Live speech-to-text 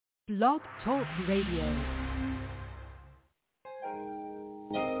Blog Talk Radio.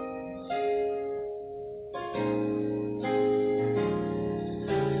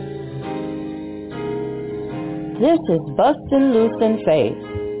 This is Bustin' Loose in Faith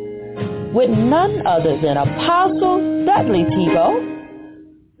with none other than Apostle Dudley Thibeaux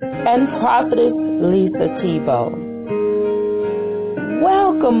and Prophetess Thibeaux.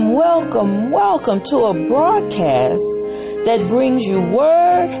 Welcome, welcome, welcome to a broadcast that brings you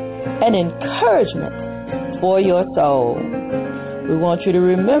word and encouragement for your soul. We want you to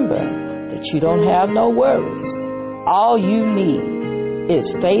remember that you don't have no worries. All you need is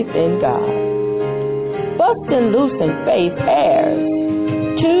faith in God. Bustin' Loose in Faith airs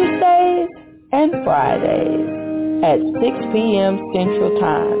Tuesdays and Fridays at 6 p.m. Central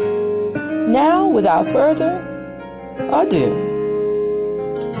Time. Now, without further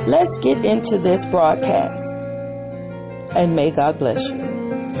ado, let's get into this broadcast, and may God bless you.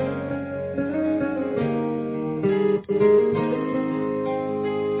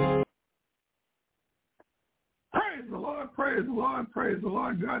 Praise the Lord, praise the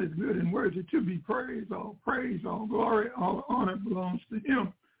Lord. God is good and worthy to be praised. All praise, all glory, all honor belongs to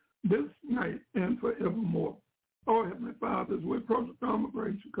him this night and forevermore. Oh, Heavenly Father, as we approach the throne of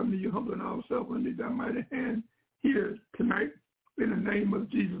grace, we come to you humbling ourselves under thy mighty hand here tonight in the name of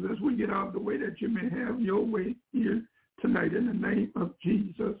Jesus, as we get out of the way that you may have your way here tonight in the name of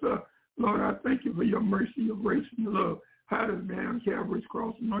Jesus. Lord, I thank you for your mercy, your grace, and your love. Hide us behind Calvary's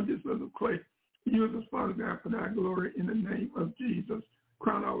cross and not just as a clay. Use us, Father God, for thy glory in the name of Jesus.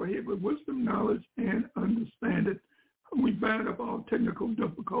 Crown our head with wisdom, knowledge, and understanding. We bind up all technical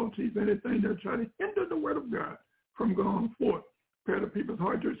difficulties, anything that try to hinder the word of God from going forth. Prepare the people's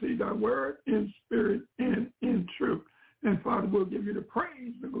heart to receive thy word in spirit and in truth. And Father, we'll give you the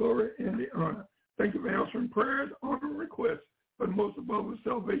praise, the glory, and the honor. Thank you for answering prayers, honor, and requests, but most of all, the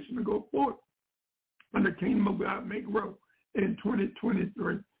salvation to go forth and the kingdom of God may grow in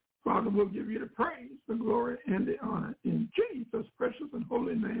 2023. Father, we'll give you the praise, the glory, and the honor. In Jesus' precious and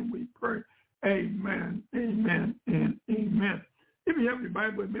holy name we pray. Amen, amen, and amen. If you have your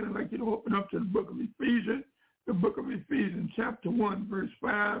Bible with me, I'd like you to open up to the book of Ephesians, chapter 1, verse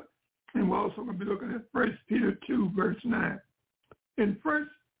 5. And we're also going to be looking at 1 Peter 2, verse 9. In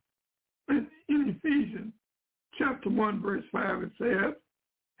Ephesians, chapter 1, verse 5, it says,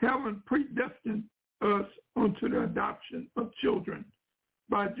 having predestined us unto the adoption of children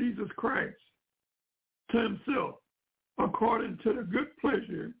by Jesus Christ to himself, according to the good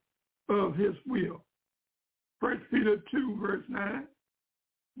pleasure of his will. 1 Peter 2, verse 9,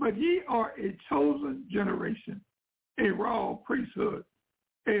 but ye are a chosen generation, a royal priesthood,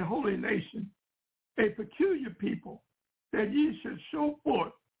 a holy nation, a peculiar people, that ye should show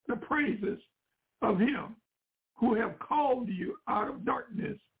forth the praises of him who have called you out of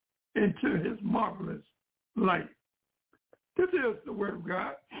darkness into his marvelous light. This is the word of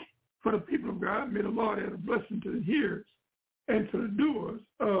God for the people of God. May the Lord add a blessing to the hearers and to the doers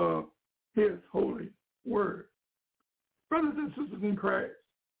of his holy word. Brothers and sisters in Christ,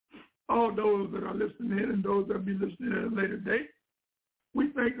 all those that are listening in and those that will be listening at a later date, we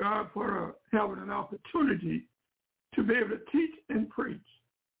thank God for having an opportunity to be able to teach and preach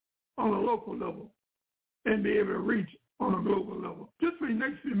on a local level and be able to reach on a global level. Just for the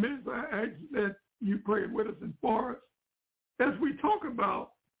next few minutes, I ask that you pray with us and for us as we talk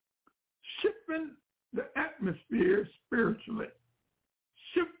about shifting the atmosphere spiritually.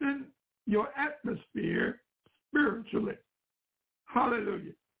 Shifting your atmosphere spiritually.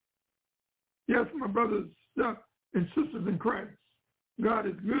 Hallelujah. Yes, my brothers and sisters in Christ, God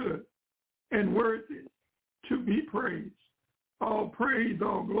is good and worthy to be praised. All praise,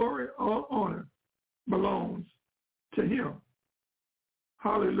 all glory, all honor belongs to him.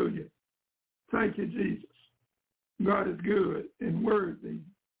 Hallelujah. Thank you, Jesus. God is good and worthy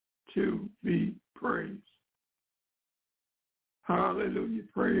to be praised. Hallelujah.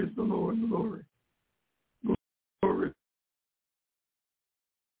 Praise the Lord. Glory. Glory.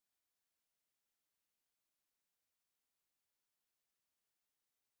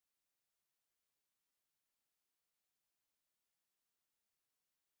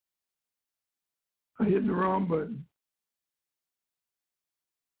 I hit the wrong button.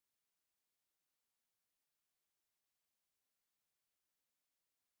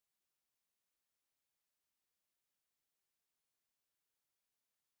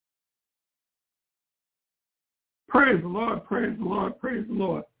 Praise the Lord, praise the Lord, praise the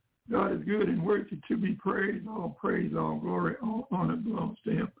Lord. God is good and worthy to be praised. All praise, all glory, all honor belongs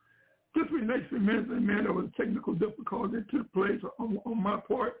to him. Just for the next few minutes, amen, there was a technical difficulty that took place on my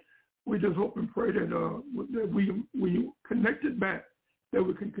part. We just hope and pray that we connected back that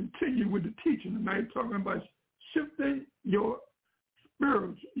we can continue with the teaching tonight, talking about shifting your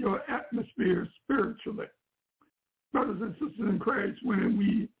atmosphere spiritually. Brothers and sisters in Christ,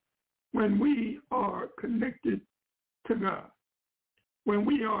 when we are connected to God, when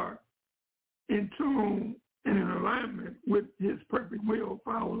we are in tune and in alignment with his perfect will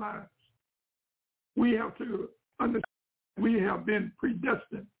for our lives, we have to understand we have been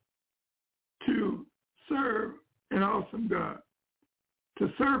predestined to serve an awesome God,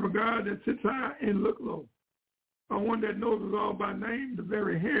 to serve a God that sits high and look low, a one that knows us all by name, the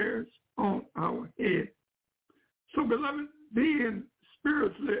very hairs on our head. So, beloved, being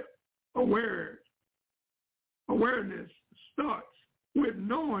spiritually awareness starts with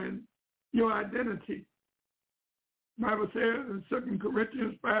knowing your identity. The Bible says in 2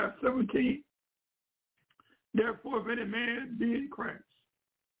 Corinthians 5:17, therefore, if any man be in Christ,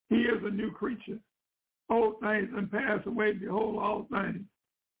 he is a new creature. Old things and pass away, behold, all things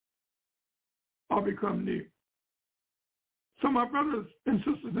are become new. So, my brothers and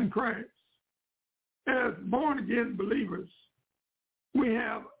sisters in Christ, as born-again believers, we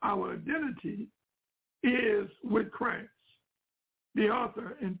have our identity is with Christ, the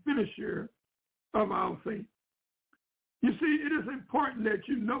author and finisher of our faith. You see, it is important that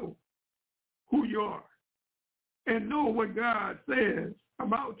you know who you are and know what God says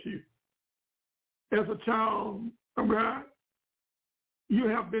about you. As a child of God, you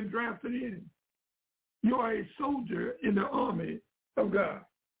have been drafted in. You are a soldier in the army of God.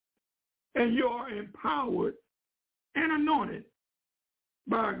 And you are empowered and anointed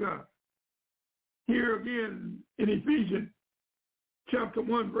by God. Here again in Ephesians chapter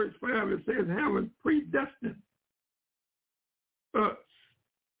 1, verse 5, it says, having predestined us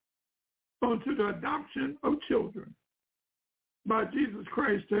unto the adoption of children by Jesus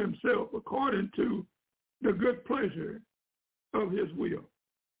Christ to himself, according to the good pleasure of his will.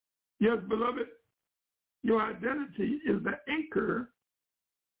 Yes, beloved, your identity is the anchor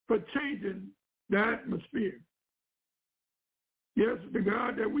for changing the atmosphere. Yes, the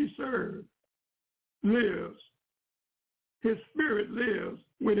God that we serve lives. His spirit lives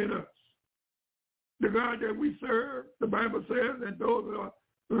within us. The God that we serve, the Bible says that those that are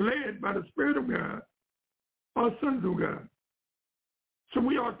led by the Spirit of God are sons of God. So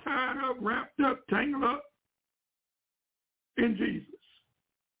we are tied up, wrapped up, tangled up in Jesus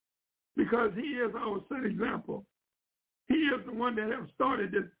because he is our set example. He is the one that has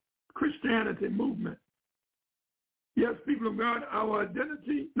started this Christianity movement. Yes, people of God, our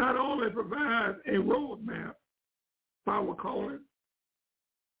identity not only provides a roadmap for our calling,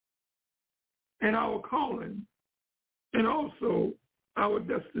 and also our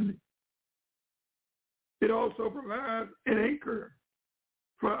destiny. It also provides an anchor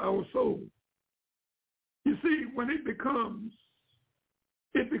for our soul. You see, when it becomes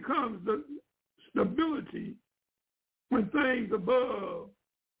the stability when things above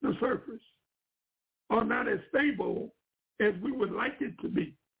the surface are not as stable as we would like it to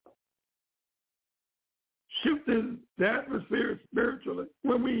be. Shifting the atmosphere spiritually.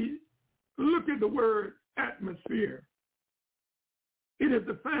 When we look at the word atmosphere, it is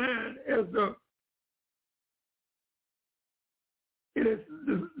defined as the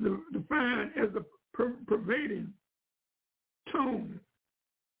pervading tone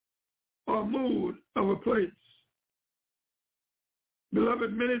or mood of a place.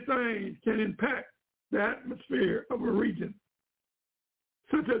 Beloved, many things can impact the atmosphere of a region,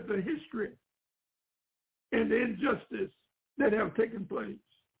 such as the history and the injustice that have taken place.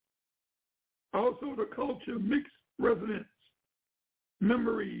 Also the culture, mixed resonance,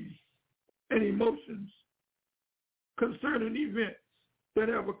 memories, and emotions concerning events that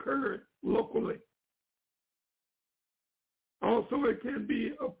have occurred locally. Also, it can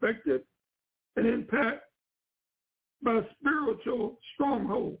be affected and impacted by spiritual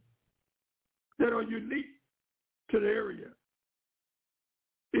strongholds that are unique to the area.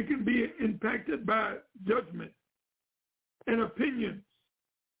 It can be impacted by judgment and opinions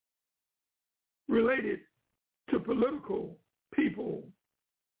related to political, people,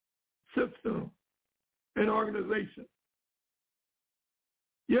 system, and organization.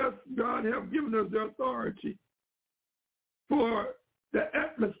 Yes, God has given us the authority for the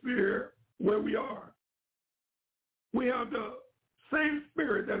atmosphere where we are. We have the same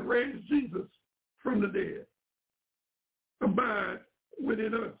spirit that raised Jesus from the dead abide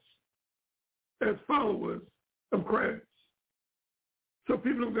within us as followers of Christ. So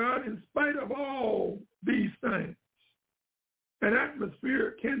people of God, in spite of all these things, an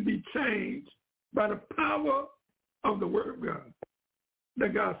atmosphere can be changed by the power of the Word of God, the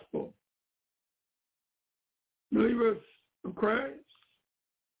gospel. Believers of Christ,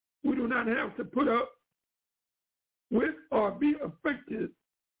 do not have to put up with or be affected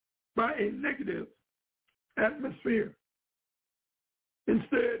by a negative atmosphere.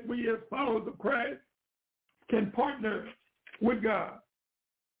 Instead, we as followers of Christ can partner with God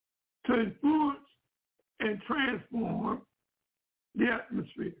to influence and transform the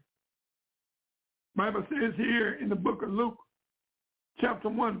atmosphere. The Bible says here in the book of Luke, chapter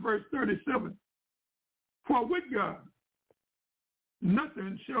 1, verse 37, for with God,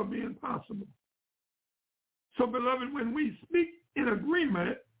 nothing shall be impossible. So, beloved, when we speak in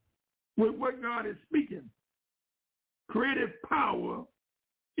agreement with what God is speaking, creative power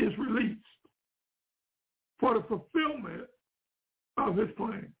is released for the fulfillment of his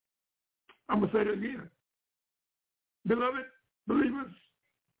plan. I'm going to say that again. Beloved believers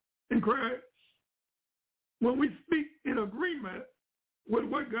in Christ, when we speak in agreement with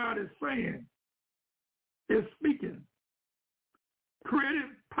what God is saying, is speaking, creative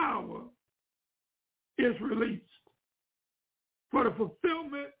power is released for the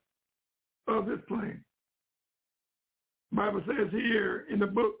fulfillment of his plan. The Bible says here in the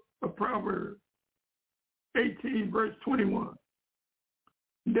book of Proverbs 18, verse 21,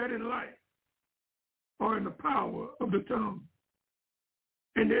 that in life are in the power of the tongue,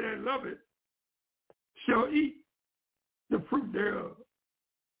 and they that love it shall eat the fruit thereof.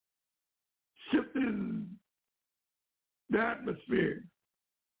 Shifting the atmosphere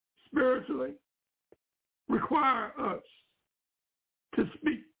spiritually require us to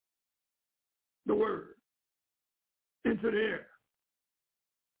speak the word into the air,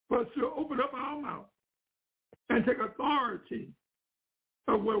 for us to open up our mouth and take authority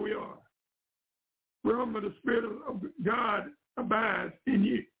of where we are. Remember, the Spirit of God abides in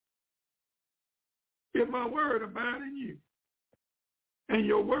you. If my word abide in you, and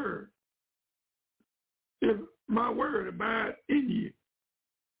your word, if my word abide in you,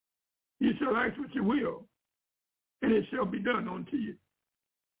 you shall ask what you will, and it shall be done unto you.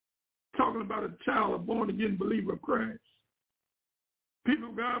 Talking about a child, a born-again believer of Christ. People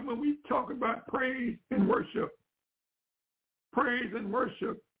of God, when we talk about praise and worship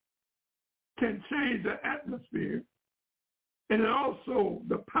can change the atmosphere, and also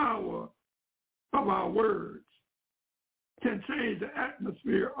the power of our words can change the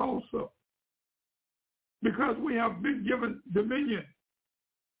atmosphere also. Because we have been given dominion.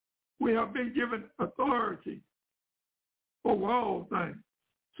 We have been given authority over all things.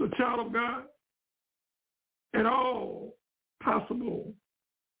 So, child of God, at all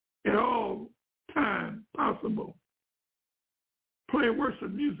time possible, play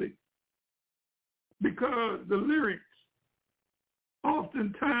worship music, because the lyrics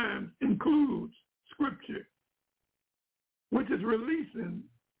oftentimes includes scripture, which is releasing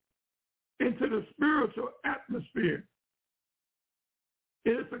into the spiritual atmosphere.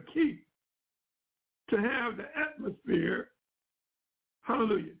 It is a key to have the atmosphere,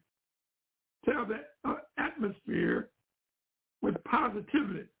 hallelujah, to have the atmosphere with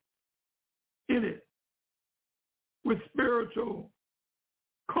positivity in it, with spiritual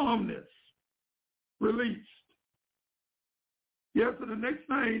calmness released. Yes, and the next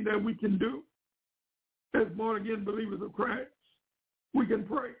thing that we can do as born-again believers of Christ, we can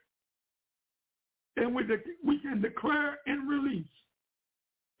pray. And we can declare and release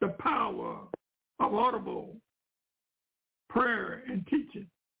the power of audible prayer and teaching.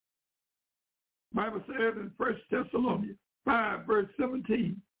 The Bible says in 1 Thessalonians 5, verse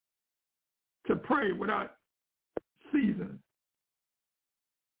 17, to pray without ceasing.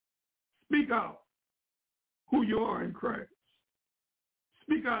 Speak out who you are in Christ.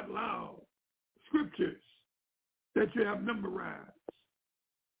 Speak out loud scriptures that you have memorized.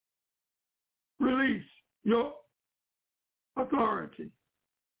 Release your authority.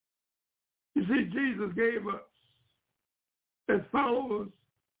 You see, Jesus gave us, as followers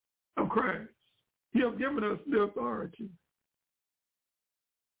of Christ, he has given us the authority.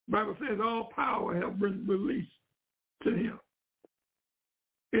 The Bible says all power has been released to him,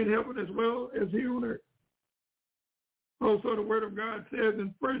 in heaven as well as here on earth. Also, the word of God says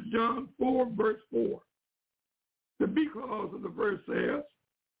in 1 John 4, verse 4, the B clause of the verse says,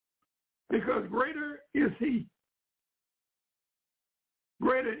 because greater is he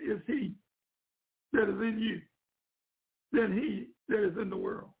that is in you than he that is in the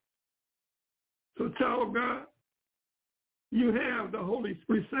world. So, child of God, you have the Holy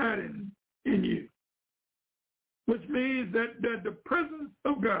Spirit residing in you, which means that the presence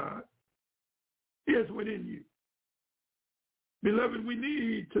of God is within you. Beloved, we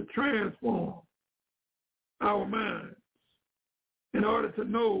need to transform our minds in order to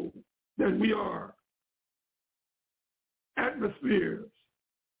know that we are atmospheres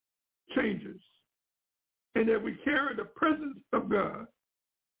changes, and that we carry the presence of God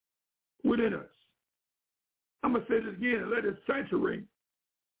within us. I'm going to say this again, let it saturate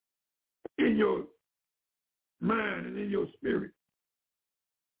in your mind and in your spirit.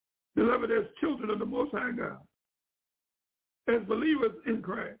 Beloved, as children of the Most High God, as believers in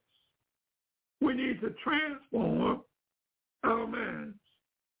Christ, we need to transform our minds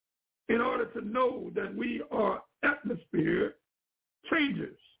in order to know that we are atmosphere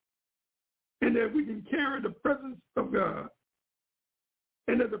changers and that we can carry the presence of God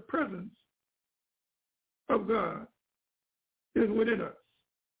and that the presence of God is within us.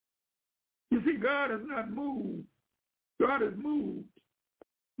 You see, God is not moved. God is moved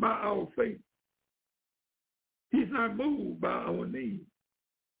by our faith. He's not moved by our need.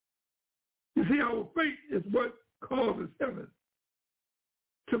 You see, our faith is what causes heaven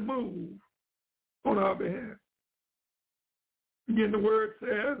to move on our behalf. Again, the word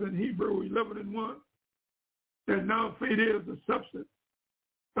says in Hebrews 11:1 that now faith is the substance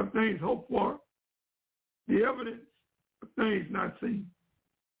of things hoped for, the evidence of things not seen.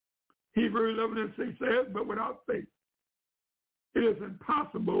 Hebrews 11:6 says, but without faith, it is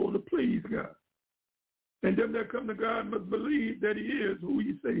impossible to please God. And them that come to God must believe that he is who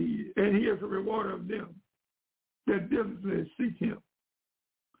he say he is, and he is a rewarder of them that diligently seek him.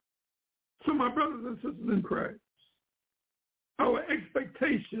 So my brothers and sisters in Christ, our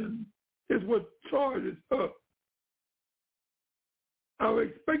expectation is what charges up. Our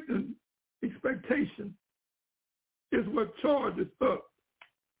expectation is what charges up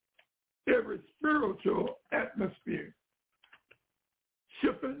every spiritual atmosphere,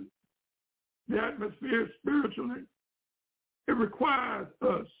 shifting the atmosphere spiritually. It requires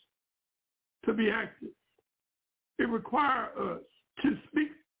us to be active. It requires us to speak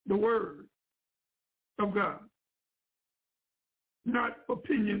the word of God, not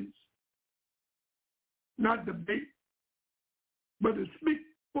opinions, not debate, but to speak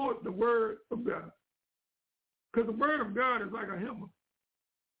forth the word of God. Because the word of God is like a hammer.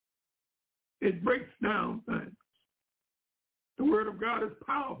 It breaks down things. The word of God is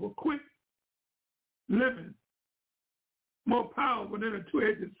powerful, quick, living, more powerful than a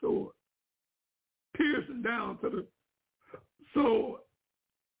two-edged sword, piercing down to the soul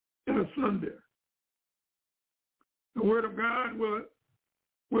and asunder. The word of God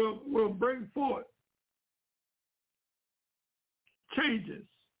will bring forth changes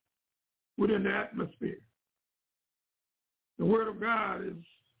within the atmosphere. The word of God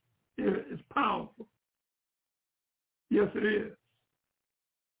is powerful. Yes, it is.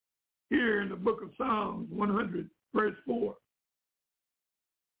 Here in the book of Psalms 100, verse 4,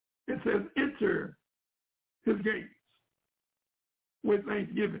 it says, enter his gates with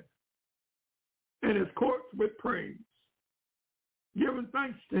thanksgiving and his courts with praise, giving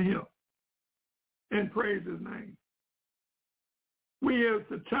thanks to him and praise his name. We as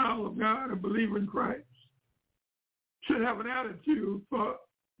the child of God, a believer in Christ, should have an attitude for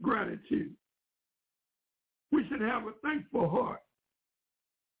gratitude. We should have a thankful heart,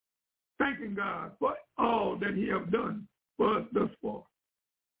 thanking God for all that he has done for us thus far.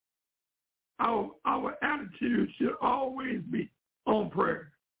 Our attitude should always be on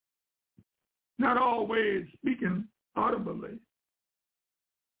prayer, not always speaking audibly,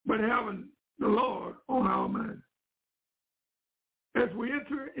 but having the Lord on our mind. As we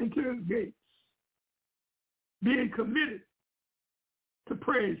enter into his gates, being committed to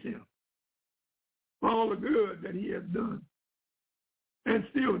praise him for all the good that he has done and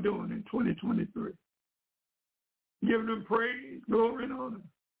still doing in 2023. Giving him praise, glory, and honor.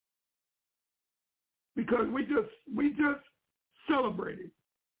 Because we just celebrated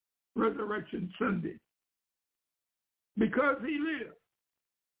Resurrection Sunday. Because he lived,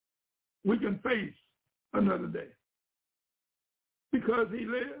 we can face another day. Because he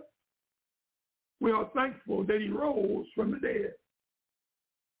lived, we are thankful that he rose from the dead.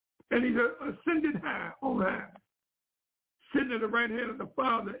 And he's ascended high on high, sitting at the right hand of the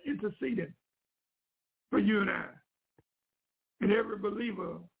Father, interceding for you and I and every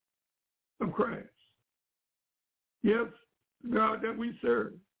believer of Christ. Yes, God that we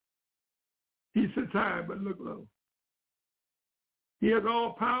serve, he sits high but look low. He has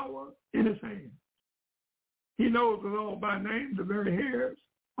all power in his hand. He knows us all by name, the very hairs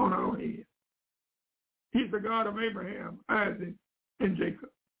on our head. He's the God of Abraham, Isaac, and Jacob.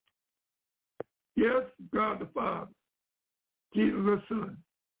 Yes, God the Father, Jesus the Son,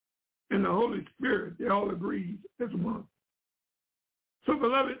 and the Holy Spirit, they all agree as one. So,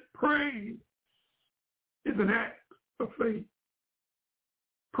 beloved, praise is an act of faith.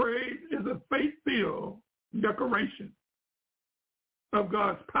 Praise is a faith-filled declaration of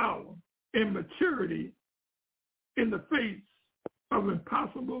God's power and maturity in the face of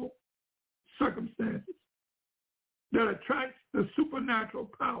impossible circumstances that attracts the supernatural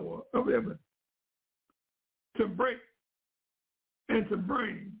power of heaven to break and to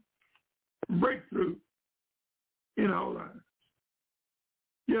bring breakthrough in our lives.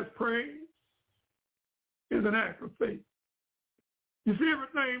 Yes, praise is an act of faith. You see,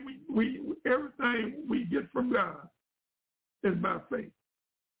 everything we get from God is by faith.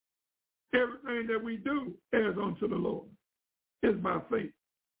 Everything that we do as unto the Lord is by faith.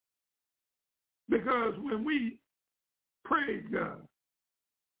 Because when we praise God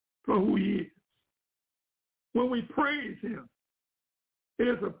for who he is, when we praise him, it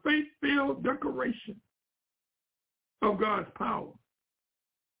is a faith-filled declaration of God's power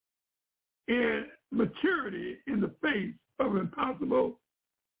and maturity in the face of impossible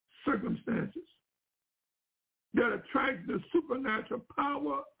circumstances that attract the supernatural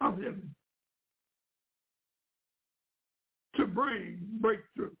power of heaven to bring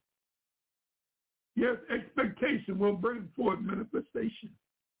breakthrough. Yes, expectation will bring forth manifestation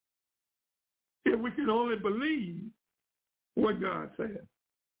if we can only believe what God said.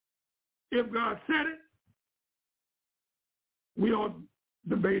 If God said it, we don't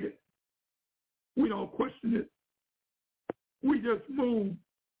debate it. We don't question it. We just move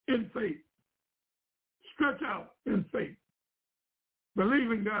in faith, stretch out in faith,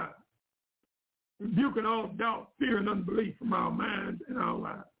 believing God, rebuking all doubt, fear, and unbelief from our minds and our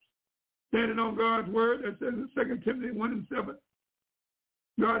lives. Standing on God's word that says in 2 Timothy 1:7,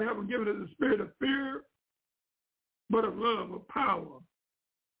 God haven't given us a spirit of fear, but of love, of power,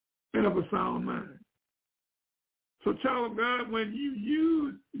 and of a sound mind. So, child of God, when you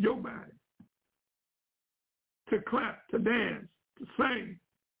use your body to clap, to dance, to sing,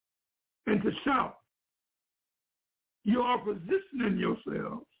 and to shout, you are positioning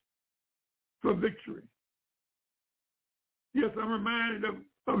yourselves for victory. Yes, I'm reminded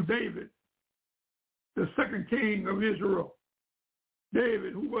of David, the second king of Israel.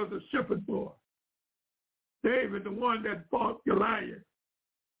 David, who was a shepherd boy. David, the one that fought Goliath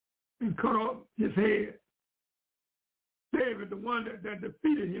and cut off his head. David, the one that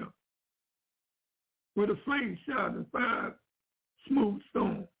defeated him with a slingshot and 5 smooth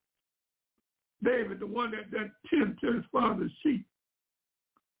stones. David, the one that tended to his father's sheep.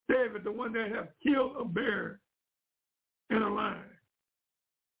 David, the one that had killed a bear and a lion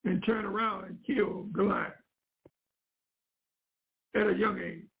and turned around and killed Goliath at a young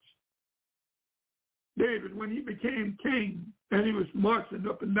age. David, when he became king and he was marching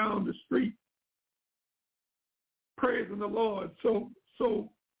up and down the street, praising the Lord so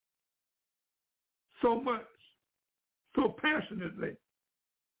much, so passionately,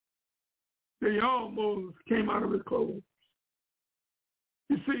 that he almost came out of his clothes.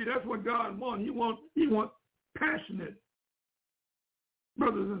 You see, that's what God wants. He wants passionate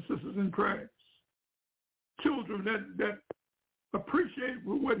brothers and sisters in Christ, children that appreciate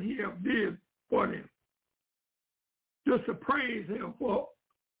what he has did for them, just to praise him for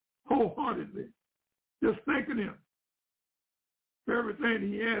wholeheartedly, just thanking him for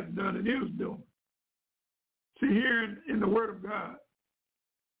everything he has done and is doing. See, here in the Word of God,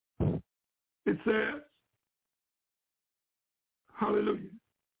 it says, hallelujah,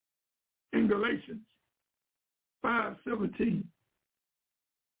 in Galatians 5:17,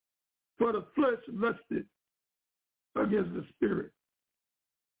 for the flesh lusted against the spirit,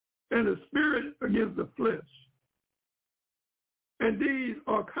 and the spirit against the flesh. And these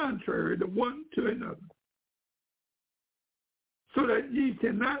are contrary the one to another, so that ye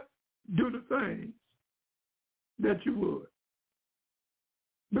cannot do the things that you would.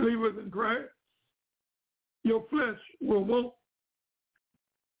 Believers in Christ, your flesh will want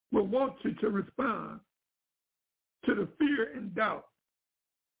you to respond to the fear and doubt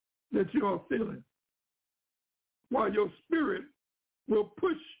that you are feeling, while your spirit will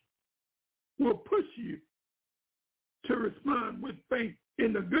push you to respond with faith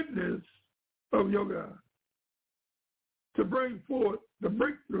in the goodness of your God, to bring forth the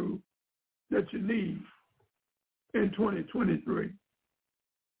breakthrough that you need in 2023.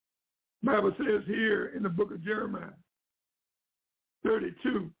 The Bible says here in the book of Jeremiah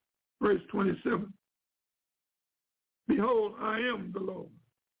 32, verse 27, behold, I am the Lord,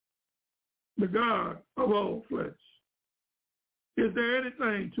 the God of all flesh. Is there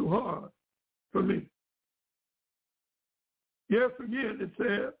anything too hard for me? Yes, again, it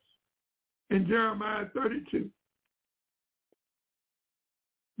says in Jeremiah 32,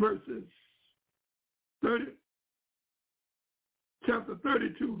 verses 30, chapter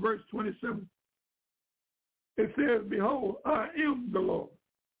 32, verse 27, It says, behold, I am the Lord,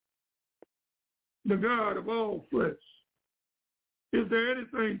 the God of all flesh. Is there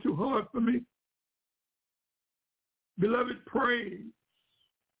anything too hard for me? Beloved, praise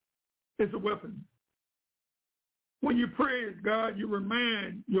is a weapon. When you praise God, you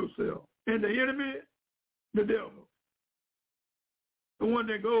remind yourself. And the enemy, the devil, the one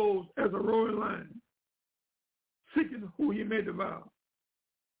that goes as a roaring lion, seeking who he may devour.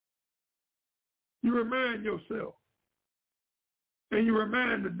 You remind yourself, and you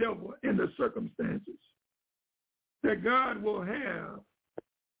remind the devil in the circumstances that God will have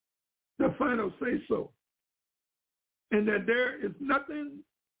the final say-so, and that there is nothing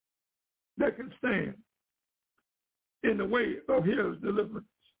that can stand in the way of his deliverance.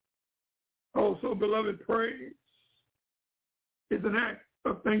 Also, beloved, praise is an act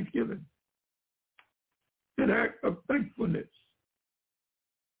of thanksgiving, an act of thankfulness.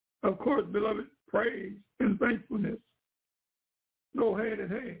 Of course, beloved, praise and thankfulness go hand in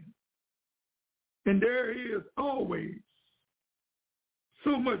hand. And there is always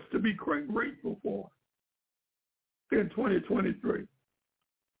so much to be grateful for in 2023.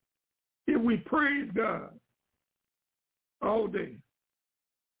 If we praise God all day,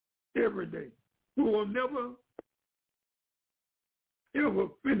 every day, we will never, ever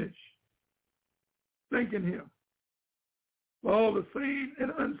finish thanking him for all the seen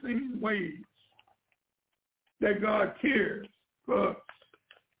and unseen ways that God cares for us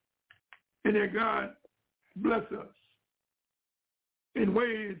and that God bless us in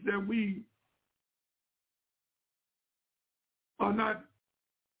ways that we are not,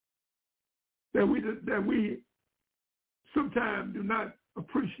 that we sometimes do not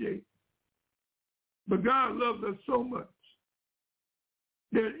appreciate. But God loves us so much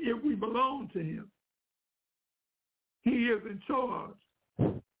that if we belong to him, he is in charge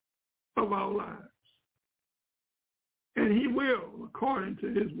of our lives. And he will, according to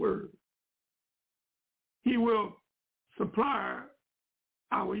his word, he will supply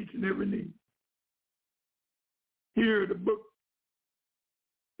our each and every need. Here in the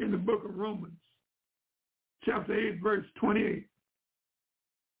book of Romans, chapter 8, verse 28,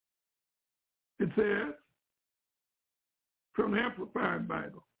 it says, from the Amplified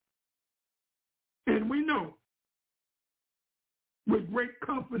Bible, and we know with great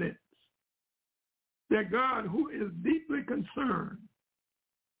confidence that God, who is deeply concerned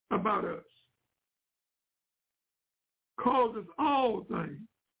about us, causes all things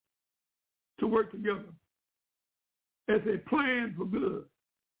to work together as a plan for good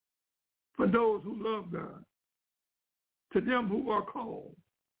for those who love God, to them who are called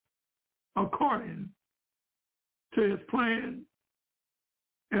according to his plan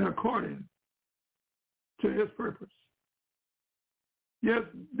and according to his purpose. Yes,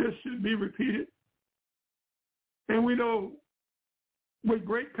 this should be repeated. And we know with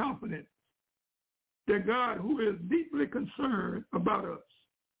great confidence that God, who is deeply concerned about us,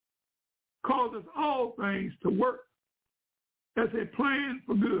 causes all things to work as a plan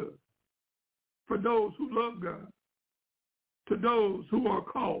for good for those who love God, to those who are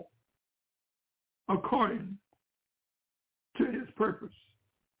called according to his purpose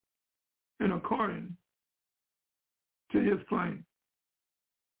and according to his plan.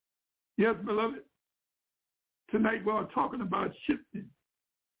 Yes, beloved, tonight we are talking about shifting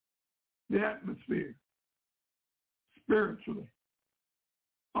the atmosphere spiritually,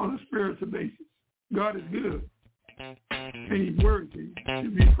 on a spiritual basis. God is good, and he's worthy to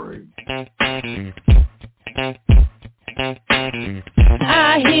be praised.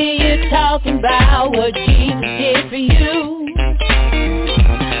 I hear you talking about what Jesus did for you.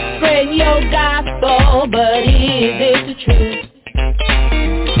 Spread your gospel, but is it the truth?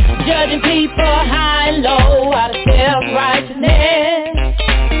 Judging people high and low out of self-righteousness.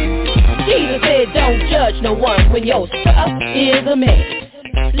 Jesus said don't judge no one when your stuff is a mess.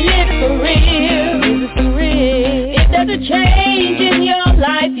 Live it for real, live it for real. If there's a change in your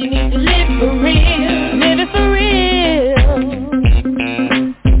life, you need to live for real, live it for real.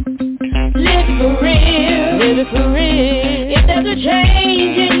 Live it for real, live it for real. If there's a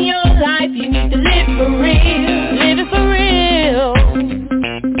change in your life, you need to live for real, live it for real.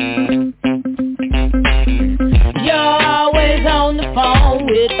 You're always on the phone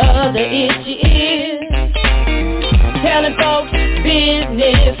with other itchy ears, telling folks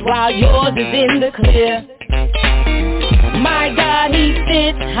business while yours is in the clear. My God, he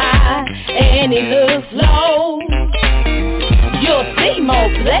sits high and he looks low. You'll see more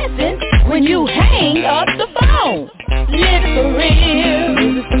blessings when you hang up the phone. Live it for real,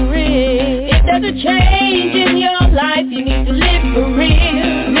 live it for real. If there's a change in your life, you need to live for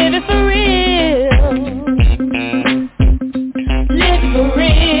real, live it for real.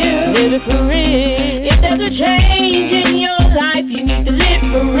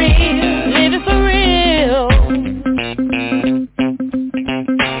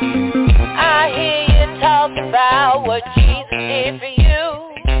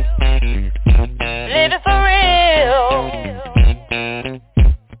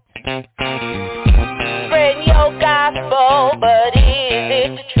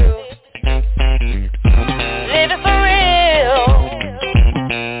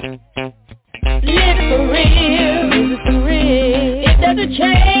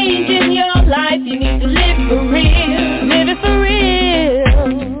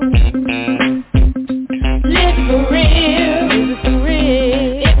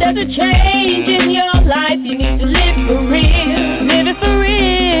 there's a change in your life, you need to live for real. Live it for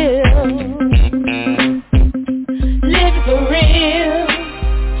real. Live it for real.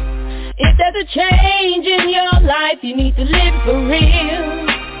 If there's a change in your life, you need to live for real.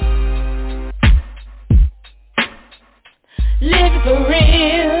 Live it for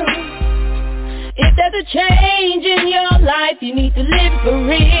real. If there's a change in your life, you need to live it for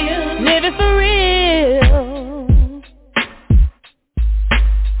real. Live it for real.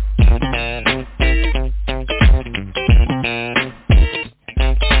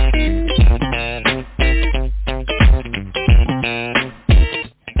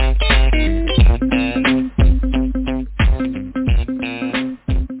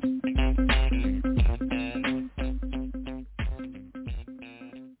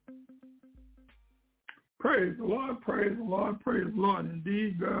 Praise the Lord, praise the Lord, praise the Lord.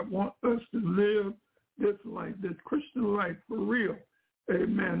 Indeed, God wants us to live this life, this Christian life for real.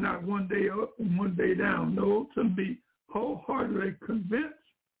 Amen. Not one day up and one day down. No, to be wholeheartedly convinced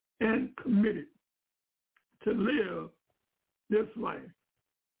and committed to live this life,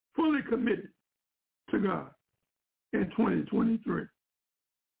 fully committed to God in 2023.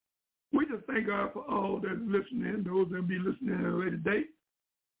 We just thank God for all that are listening, those that will be listening at a later date.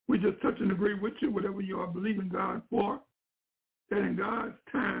 We just touch and agree with you, whatever you are believing God for, that in God's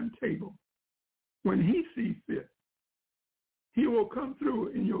timetable, when he sees fit, he will come through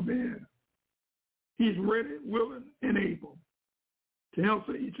in your behalf. He's ready, willing, and able to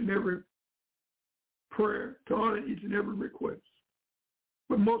answer each and every prayer, to honor each and every request,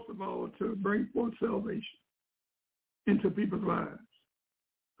 but most of all, to bring forth salvation into people's lives,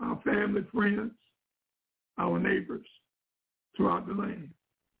 our family, friends, our neighbors throughout the land.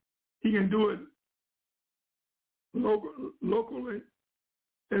 He can do it locally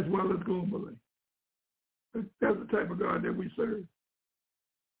as well as globally. That's the type of God that we serve.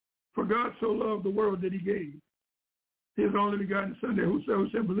 For God so loved the world that he gave his only begotten Son, that whosoever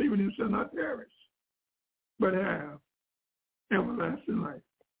shall believe in him shall not perish, but have everlasting life.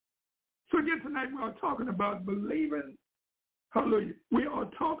 So again, tonight we are talking about believing. Hallelujah. We are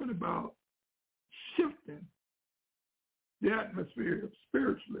talking about shifting the atmosphere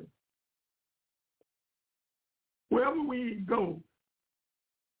spiritually. Wherever we go,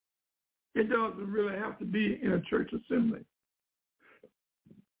 it doesn't really have to be in a church assembly.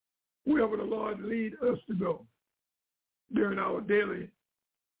 Wherever the Lord leads us to go during our daily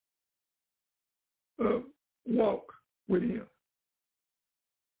walk with him.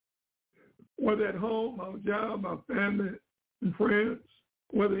 Whether at home, our job, our family and friends,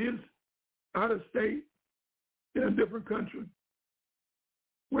 whether it's out of state, in a different country,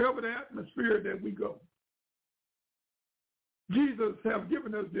 wherever the atmosphere that we go, Jesus has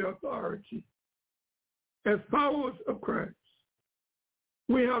given us the authority as followers of Christ.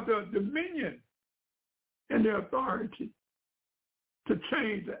 We have the dominion and the authority to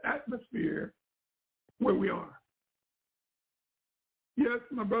change the atmosphere where we are. Yes,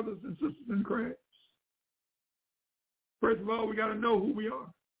 my brothers and sisters in Christ. First of all, we got to know who we are.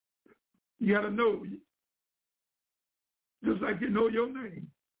 You got to know, just like you know your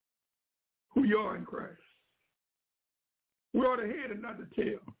name, who you are in Christ. We are the head and not the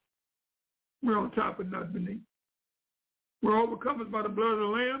tail. We're on top and not beneath. We're overcomers by the blood of the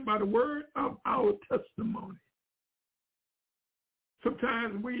Lamb, by the word of our testimony.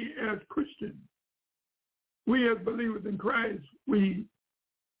 Sometimes we as Christians, we as believers in Christ,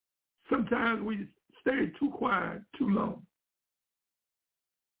 sometimes we stay too quiet too long.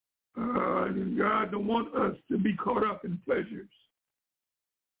 God don't want us to be caught up in pleasures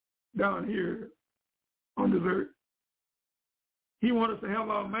down here on this earth. He wants us to have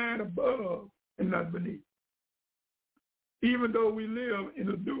our mind above and not beneath. Even though we live in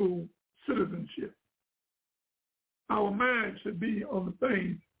a dual citizenship, our mind should be on the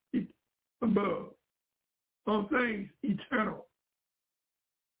things above, on things eternal.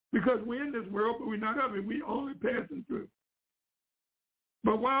 Because we're in this world, but we're not of it. We're only passing through.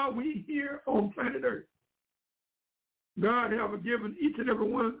 But while we here on planet Earth, God has given each and every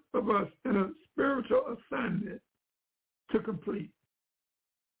one of us a spiritual assignment to complete.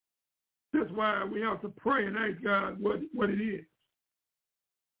 That's why we have to pray and ask God what it is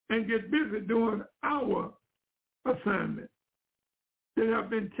and get busy doing our assignment that have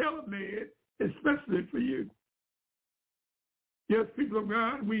been tailor-made especially for you. Yes, people of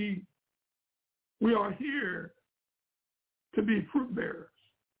God, we are here to be fruit bearers.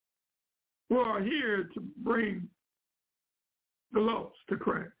 We are here to bring the lost to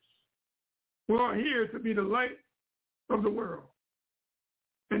Christ. We are here to be the light of the world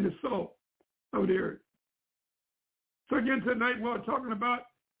and the salt of the earth. So again, tonight we're talking about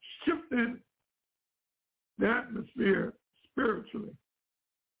shifting the atmosphere spiritually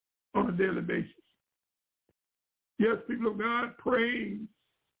on a daily basis. Yes, people of God, praise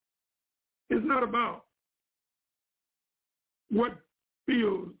is not about what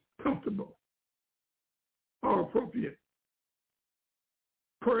feels comfortable or appropriate.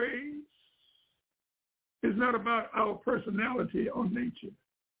 Praise is not about our personality or nature.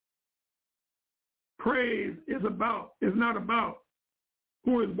 Praise is not about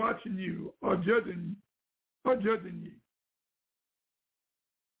who is watching you or judging you.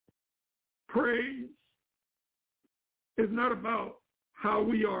 Praise is not about how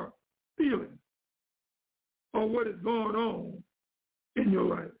we are feeling or what is going on in your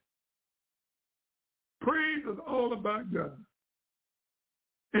life. Praise is all about God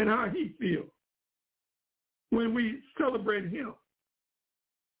and how he feels when we celebrate him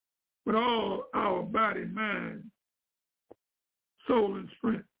with all our body, mind, soul, and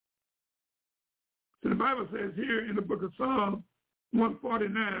strength. So the Bible says here in the book of Psalm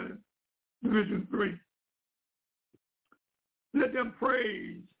 149, Division 3, let them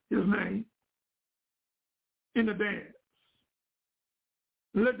praise his name in the dance.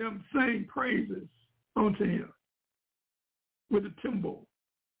 Let them sing praises unto him with the timbrel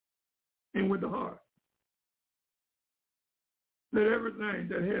and with the harp. Let everything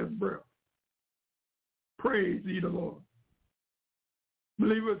that has breath praise ye the Lord.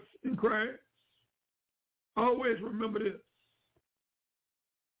 Believers in Christ, always remember this,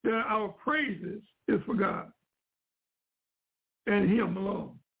 that our praises is for God and him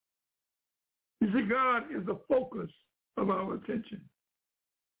alone. You see, God is the focus of our attention.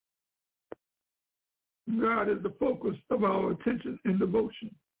 God is the focus of our attention and devotion.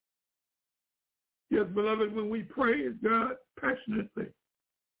 Yes, beloved, when we praise God passionately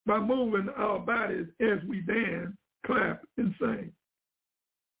by moving our bodies as we dance, clap, and sing,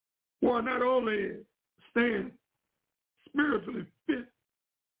 we're not only staying spiritually fit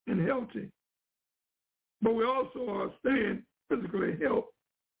and healthy, but we also are staying physically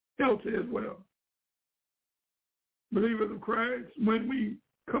healthy as well. Believers of Christ, when we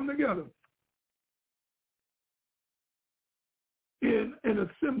come together in an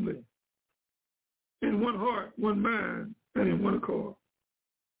assembly, in one heart, one mind, and in one accord,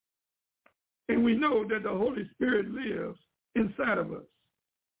 and we know that the Holy Spirit lives inside of us,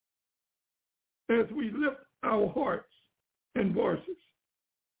 as we lift our hearts and voices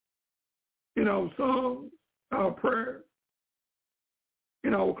in our songs, our prayers,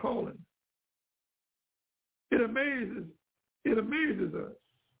 in our calling, it amazes us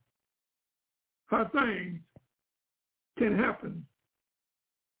how things can happen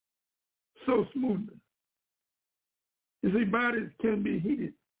so smoothly. You see, bodies can be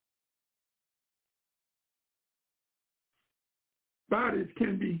heated. Bodies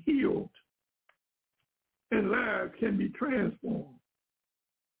can be healed, and lives can be transformed,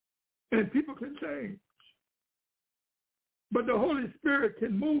 and people can change. But the Holy Spirit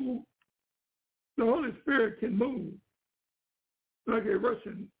can move. The Holy Spirit can move like a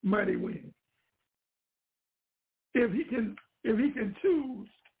rushing mighty wind. If he can choose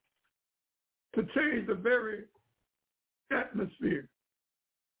to change the very atmosphere,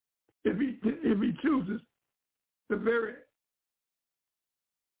 if he chooses the very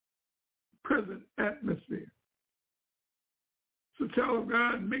present atmosphere. So, child of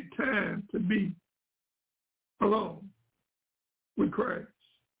God, make time to be alone with Christ,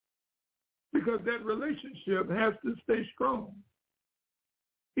 because that relationship has to stay strong,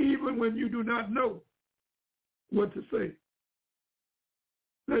 even when you do not know what to say.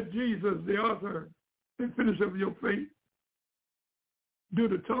 Let Jesus, the author and finisher of your faith, do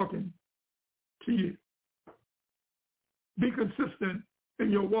the talking to you. Be consistent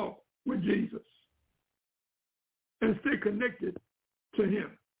in your walk with Jesus and stay connected to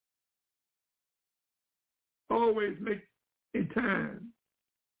him. Always make a time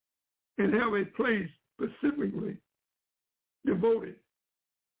and have a place specifically devoted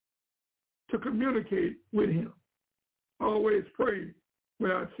to communicate with him. Always pray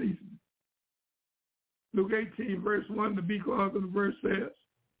without ceasing. Luke 18, verse 1, the B clause of the verse says,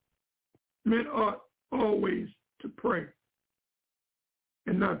 men ought always to pray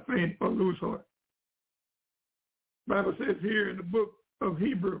and not faint or lose heart. The Bible says here in the book of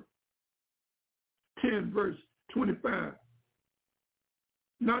Hebrews 10, verse 25,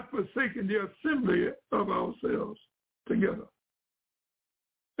 not forsaking the assembly of ourselves together,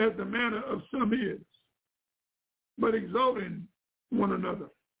 as the manner of some is, but exalting one another.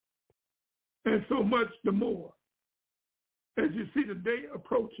 And so much the more, as you see the day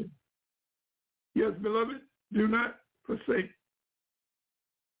approaching. Yes, beloved, do not forsake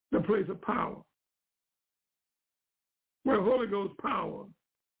a place of power, where Holy Ghost power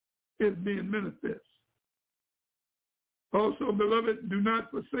is being manifest. Also, beloved, do not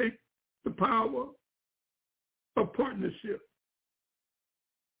forsake the power of partnership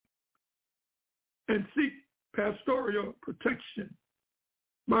and seek pastoral protection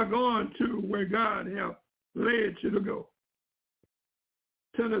by going to where God has led you to go,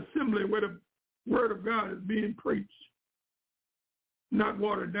 to an assembly where the word of God is being preached, not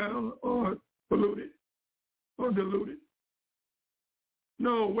watered down or polluted or diluted.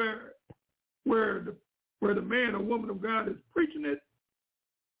 No, where the man or woman of God is preaching it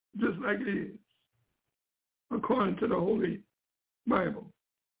just like it is, according to the Holy Bible.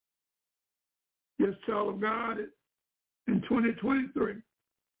 Yes, child of God, in 2023,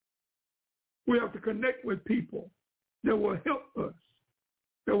 we have to connect with people that will help us,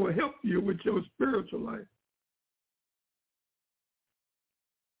 that will help you with your spiritual life.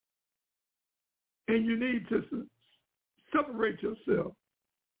 And you need to separate yourself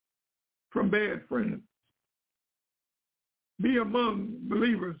from bad friends. Be among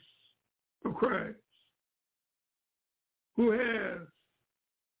believers of Christ who have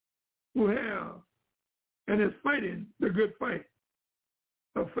and is fighting the good fight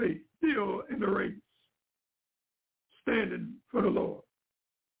of faith, still in the race, standing for the Lord.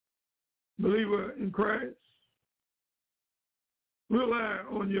 Believer in Christ, rely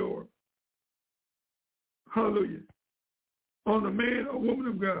on your, hallelujah, on the man or woman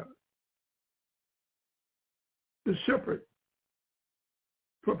of God, the shepherd,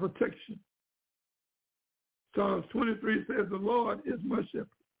 for protection. Psalms 23 says, the Lord is my shepherd.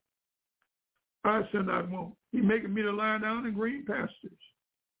 I shall not want. He maketh me to lie down in green pastures.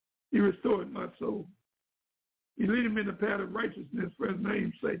 He restored my soul. He leadeth me in the path of righteousness for his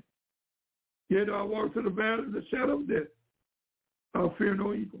name's sake. Yet I walk through the valley of the shadow of death. I'll fear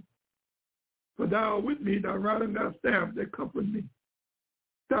no evil. For thou art with me, thy rod and thy staff, they comfort me.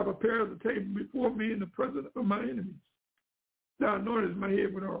 Thou preparest the table before me in the presence of my enemies. Thou anointest my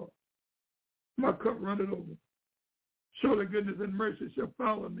head with oil. My cup runneth over. Surely goodness and mercy shall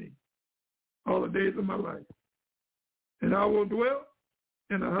follow me all the days of my life. And I will dwell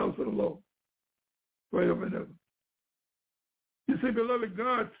in the house of the Lord forever and ever. You see, beloved,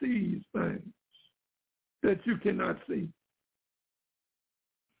 God sees things that you cannot see.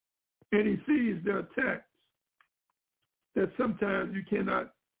 And he sees the attacks that sometimes you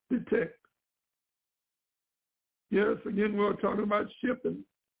cannot detect. Yes, again, we're talking about shift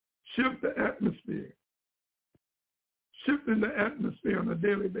the atmosphere. Shifting the atmosphere on a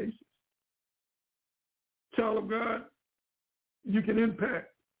daily basis. Child of God, you can impact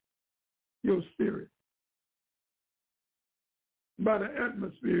your spirit by the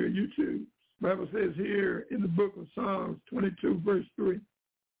atmosphere you choose. The Bible says here in the book of Psalms 22, verse 3,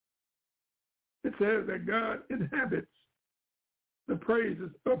 it says that God inhabits the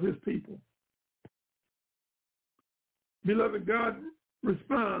praises of his people. Beloved, God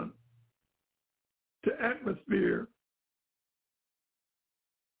responds to atmosphere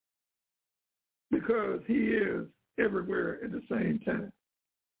because he is everywhere at the same time.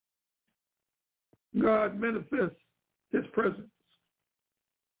 God manifests his presence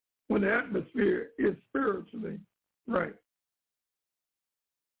when the atmosphere is spiritually right.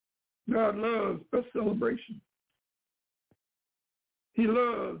 God loves a celebration. He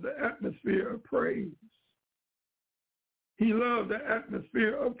loves the atmosphere of praise. He loves the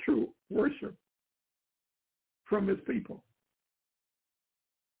atmosphere of true worship from his people.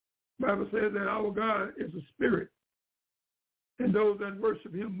 The Bible says that our God is a spirit, and those that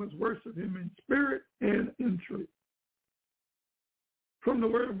worship him must worship him in spirit and in truth. From the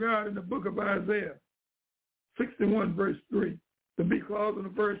word of God in the book of Isaiah 61, verse 3, the B clause in the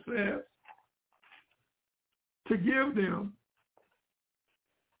verse says, to give them,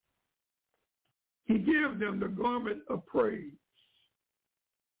 he gives them the garment of praise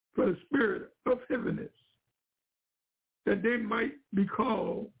for the spirit of heaviness, that they might be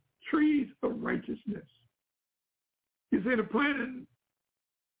called trees of righteousness. You see, the planting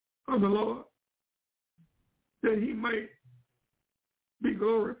of the Lord, that he might be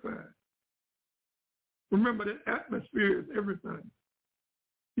glorified. Remember that atmosphere is everything.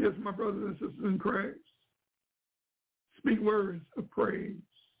 Yes, my brothers and sisters in Christ, speak words of praise.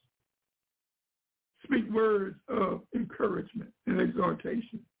 Speak words of encouragement and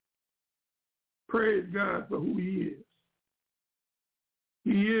exhortation. Praise God for who he is.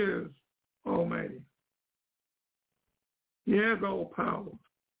 He is almighty. He has all power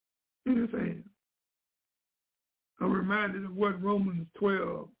in his hand. I'm reminded of what Romans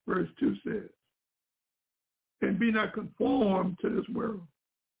 12, verse 2 says. And be not conformed to this world,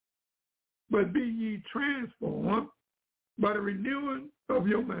 but be ye transformed by the renewing of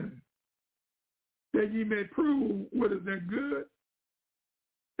your mind, that ye may prove what is that good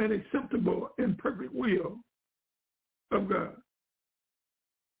and acceptable and perfect will of God.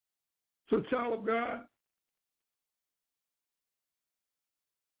 So, child of God,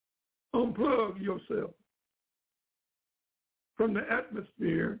 unplug yourself from the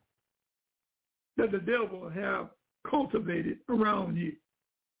atmosphere that the devil have cultivated around you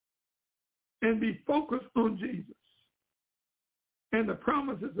and be focused on Jesus and the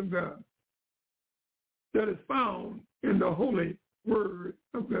promises of God that is found in the holy word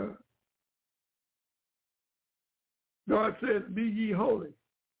of God. God says, be ye holy,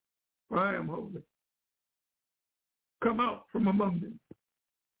 for I am holy. Come out from among them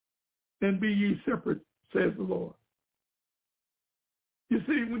and be ye separate, says the Lord. You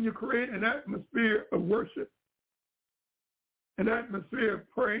see, when you create an atmosphere of worship, an atmosphere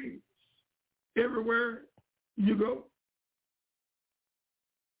of praise everywhere you go,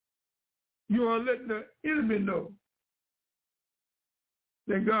 you are letting the enemy know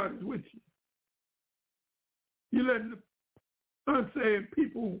that God is with you. You're letting the unsaved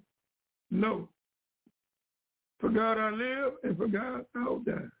people know, for God I live and for God I'll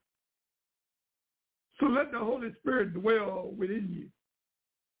die. So let the Holy Spirit dwell within you,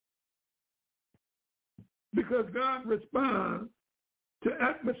 because God responds to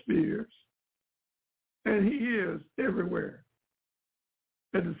atmospheres, and he is everywhere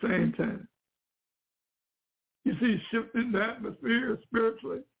at the same time. You see, shifting the atmosphere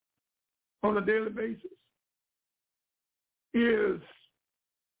spiritually on a daily basis is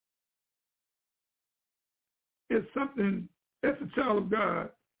something as a child of God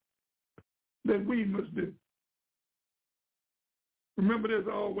that we must do. Remember this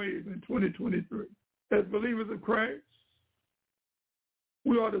always in 2023. As believers of Christ,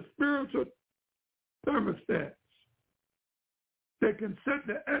 we are the spiritual thermostats that can set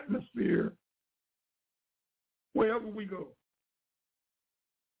the atmosphere wherever we go.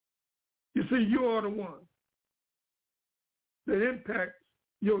 You see, you are the one that impacts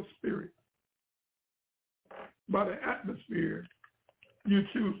your spirit by the atmosphere you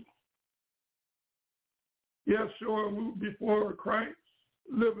choose. Yes, sure, we were before Christ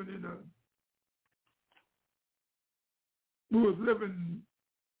living we was living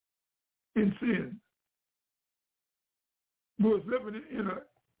in sin. We was living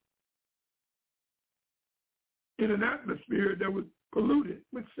in an atmosphere that was polluted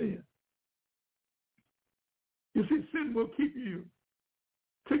with sin. You see, sin will take you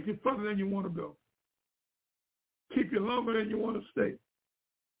further than you want to go, keep you longer than you want to stay.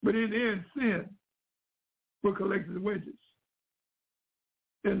 But in the end, sin will collect its wages.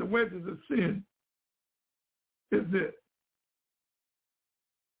 And the wages of sin is this: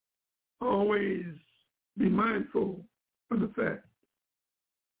 always be mindful of the fact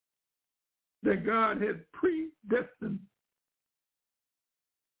that God had predestined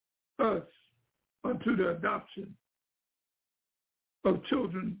us unto the adoption of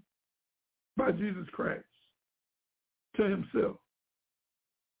children by Jesus Christ to himself,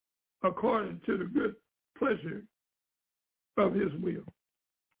 according to the good pleasure of his will.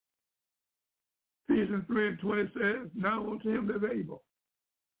 Ephesians 3:20 says, now unto him that is able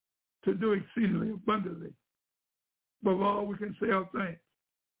to do exceedingly abundantly above all we can say or think,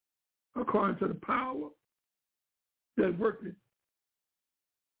 according to the power that worketh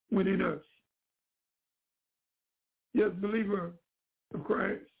within us. Yes, believer of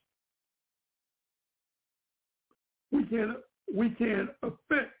Christ, we can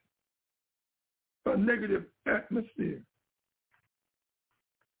affect a negative atmosphere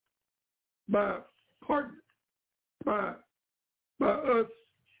by us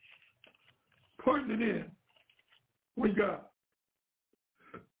partnering in with God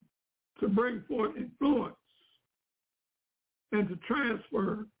to bring forth influence and to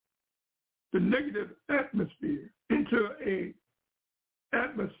transfer the negative atmosphere into an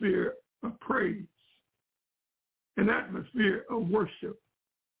atmosphere of praise, an atmosphere of worship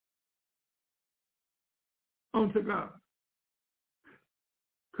unto God.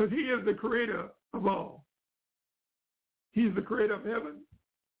 Because he is the creator of all. He's the creator of heaven,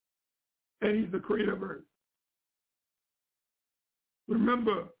 and he's the creator of earth.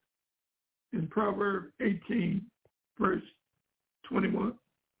 Remember in Proverbs 18, verse 21,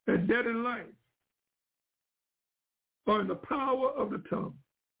 that death and life are in the power of the tongue,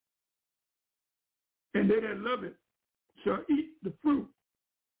 and they that love it shall eat the fruit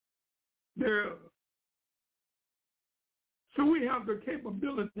thereof. So we have the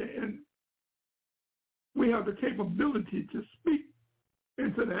capability, and we have the capability to speak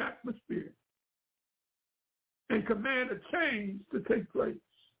into the atmosphere and command a change to take place.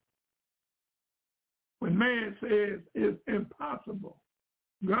 When man says it's impossible,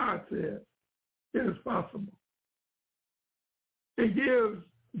 God says it is possible. It gives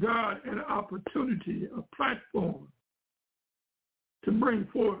God an opportunity, a platform to bring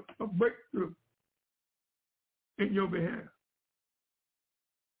forth a breakthrough in your behalf.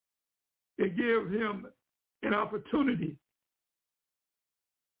 It gives him an opportunity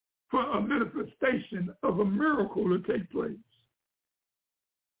for a manifestation of a miracle to take place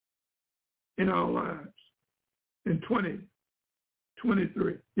in our lives in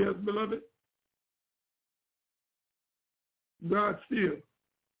 2023. Yes, beloved, God still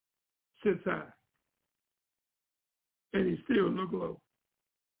sits high and he still looks low.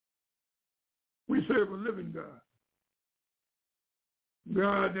 We serve a living God.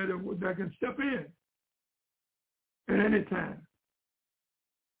 God that can step in at any time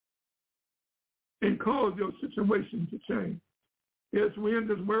and cause your situation to change. Yes, we're in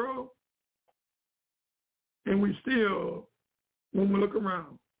this world, and we still, when we look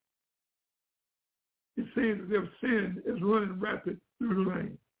around, it seems as if sin is running rapid through the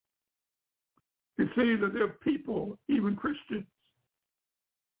lane. It seems as if people, even Christians,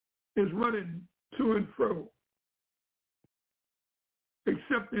 is running to and fro,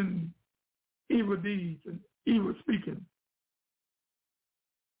 accepting evil deeds and evil speaking,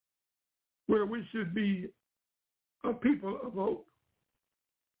 where we should be a people of hope.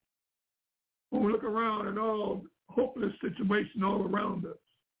 When we look around at all hopeless situations all around us,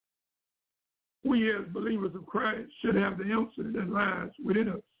 we as believers of Christ should have the answer that lies within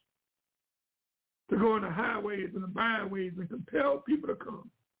us to go in the highways and the byways and compel people to come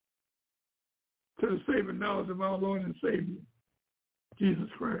to the saving knowledge of our Lord and Savior, Jesus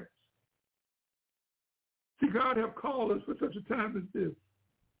Christ. See, God have called us for such a time as this.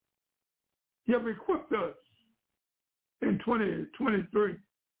 He have equipped us in 2023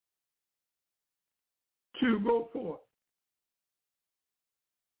 to go forth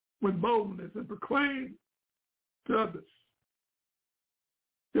with boldness and proclaim to others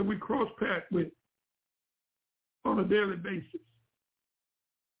that we cross paths with on a daily basis,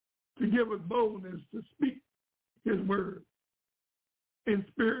 to give us boldness to speak his word in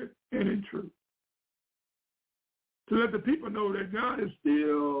spirit and in truth, to let the people know that God is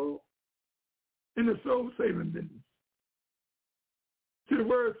still in the soul-saving business. See, the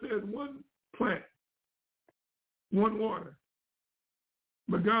word says one plant, one water,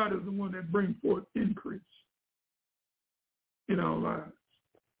 but God is the one that brings forth increase in our lives.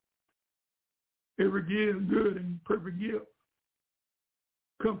 Every gift, good and perfect gift,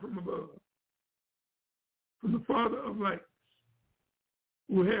 come from above, from the Father of lights,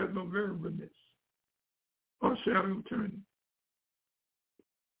 who has no variableness or shadow of turning.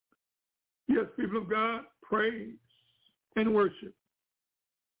 Yes, people of God, praise and worship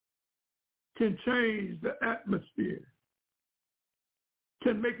can change the atmosphere,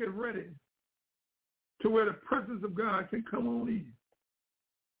 can make it ready to where the presence of God can come on in.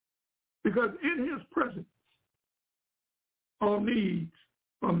 Because in his presence, all needs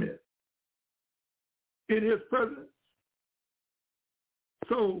are met. In his presence,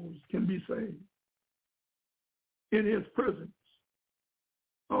 souls can be saved. In his presence,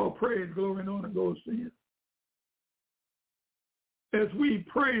 all praise, glory, and honor goes to him. As we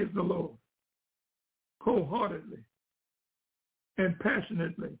praise the Lord wholeheartedly and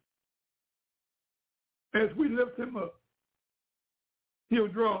passionately, as we lift him up, he'll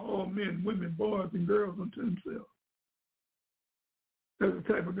draw all men, women, boys, and girls unto himself. That's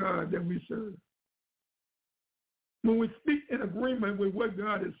the type of God that we serve. When we speak in agreement with what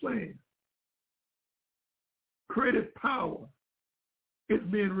God is saying, creative power is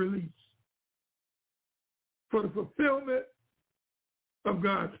being released for the fulfillment of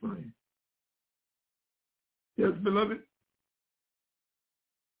God's plan. Yes, beloved,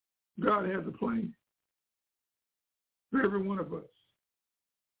 God has a plan for every one of us.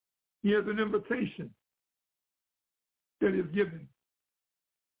 He has an invitation that is given,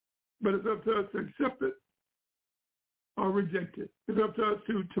 but it's up to us to accept it or reject it. It's up to us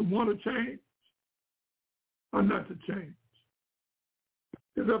to want to change or not to change.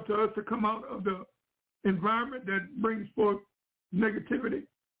 It's up to us to come out of the environment that brings forth negativity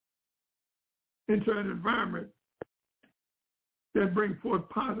into an environment that brings forth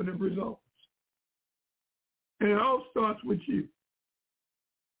positive results. And it all starts with you.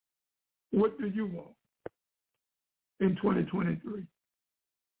 What do you want in 2023?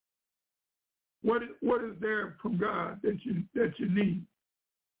 What is there from God that you need?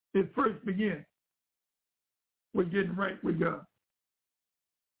 It first begins with getting right with God.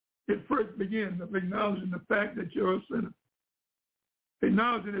 It first begins with acknowledging the fact that you're a sinner,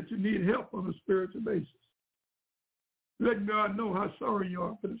 acknowledging that you need help on a spiritual basis, letting God know how sorry you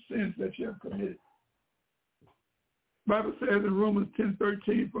are for the sins that you have committed. The Bible says in Romans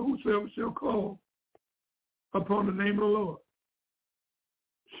 10:13, for whosoever shall call upon the name of the Lord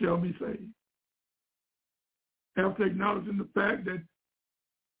shall be saved. After acknowledging the fact that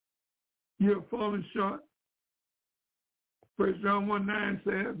you have fallen short, 1 John 1:9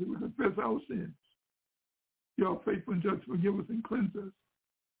 says, if we confess our sins, you are faithful and just to forgive us and cleanse us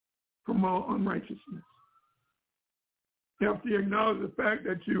from all unrighteousness. After you acknowledge the fact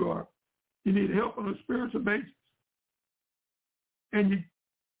that you need help on a spiritual basis, and you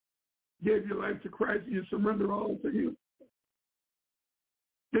gave your life to Christ and you surrender all to Him,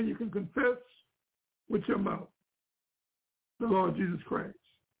 then you can confess with your mouth the Lord Jesus Christ.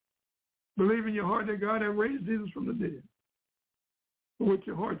 Believe in your heart that God has raised Jesus from the dead. But with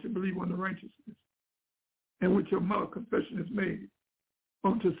your heart you believe on the righteousness. And with your mouth confession is made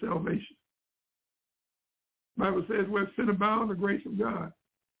unto salvation. The Bible says where sin abounds, the grace of God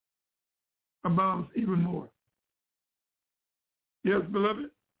abounds even more. Yes,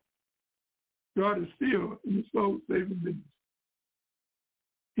 beloved, God is still in the soul-saving business.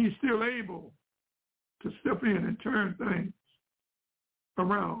 He's still able to step in and turn things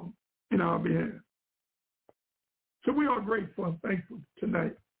around in our behalf. So we are grateful and thankful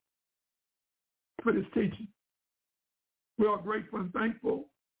tonight for this teaching. We are grateful and thankful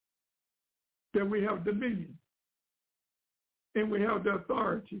that we have dominion and we have the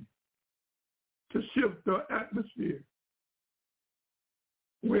authority to shift the atmosphere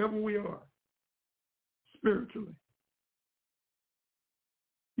wherever we are spiritually.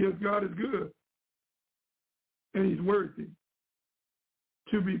 Yes, God is good and He's worthy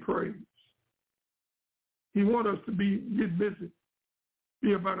to be praised. He wants us to get busy,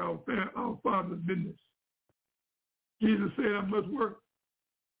 be about our Father's business. Jesus said, I must work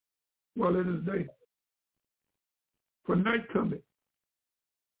while it is day. For night cometh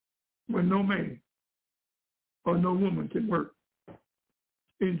when no man or no woman can work.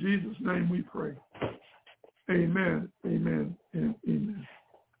 In Jesus' name we pray. Amen, amen, and amen.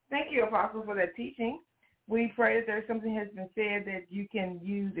 Thank you, Apostle, for that teaching. We pray that there's something has been said that you can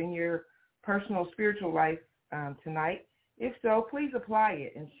use in your personal spiritual life tonight. If so, please apply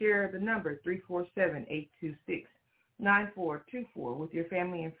it and share the number 347-826-9424 with your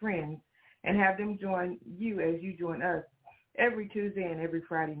family and friends and have them join you as you join us every Tuesday and every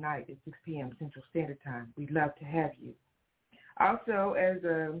Friday night at 6 p.m. Central Standard Time. We'd love to have you. Also, as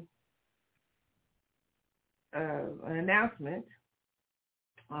an announcement,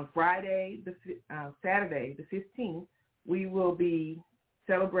 on Saturday the 15th, we will be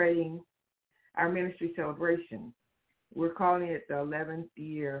celebrating our ministry celebration. We're calling it the 11th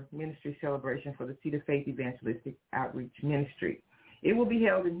year ministry celebration for the Seed of Faith Evangelistic Outreach Ministry. It will be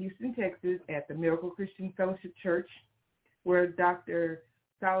held in Houston, Texas at the Miracle Christian Fellowship Church, where Dr.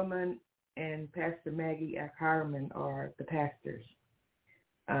 Solomon and Pastor Maggie Ackerman are the pastors.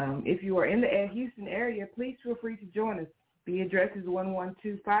 If you are in the Houston area, please feel free to join us. The address is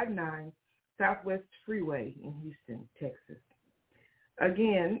 11259 Southwest Freeway in Houston, Texas.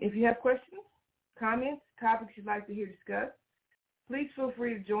 Again, if you have questions, comments, topics you'd like to hear discussed, please feel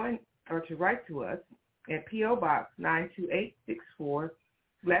free to join or to write to us at P.O. Box 92864,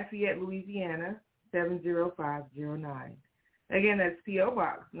 Lafayette, Louisiana 70509. Again, that's P.O.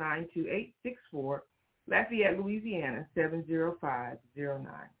 Box 92864, Lafayette, Louisiana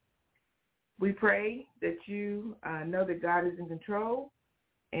 70509. We pray that you know that God is in control,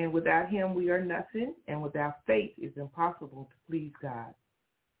 and without Him we are nothing, and without faith it's impossible to please God.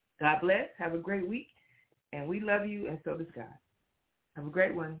 God bless. Have a great week, and we love you, and so does God. Have a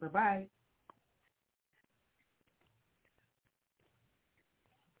great one. Bye-bye.